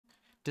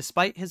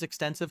Despite his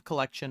extensive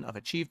collection of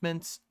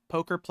achievements,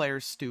 poker player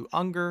Stu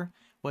Unger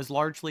was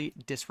largely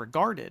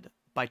disregarded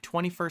by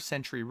 21st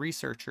century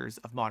researchers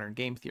of modern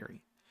game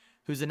theory,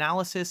 whose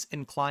analysis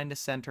inclined to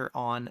center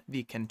on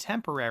the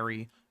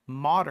contemporary,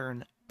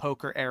 modern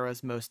poker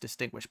era's most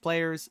distinguished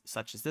players,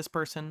 such as this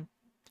person.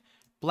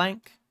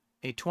 Blank,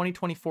 a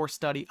 2024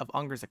 study of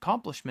Unger's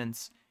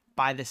accomplishments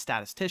by this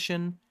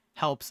statistician,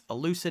 helps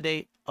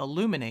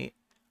illuminate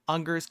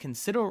Unger's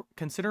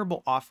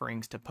considerable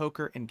offerings to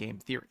poker and game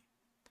theory.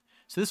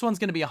 So this one's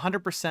going to be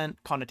 100%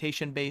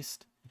 connotation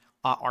based.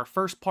 Our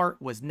first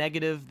part was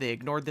negative. They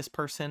ignored this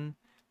person.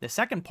 The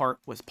second part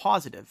was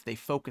positive. They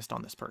focused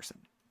on this person.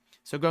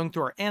 So going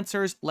through our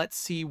answers, let's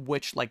see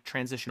which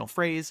transitional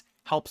phrase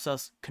helps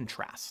us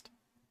contrast.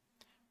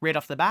 Right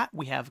off the bat,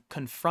 we have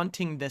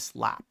confronting this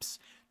lapse,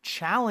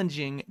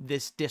 challenging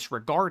this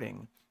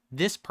disregarding.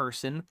 This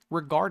person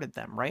regarded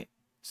them, right?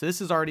 So this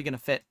is already going to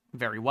fit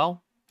very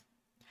well.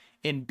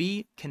 In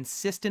B,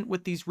 consistent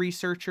with these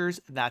researchers,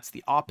 that's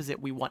the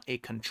opposite. We want a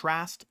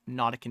contrast,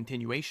 not a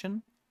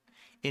continuation.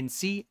 In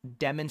C,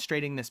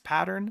 demonstrating this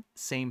pattern,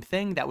 same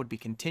thing, that would be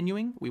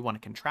continuing. We want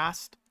a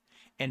contrast.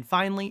 And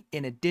finally,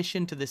 in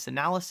addition to this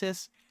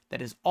analysis,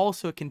 that is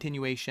also a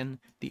continuation.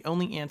 The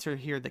only answer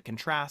here that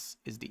contrasts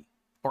is D,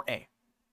 or A.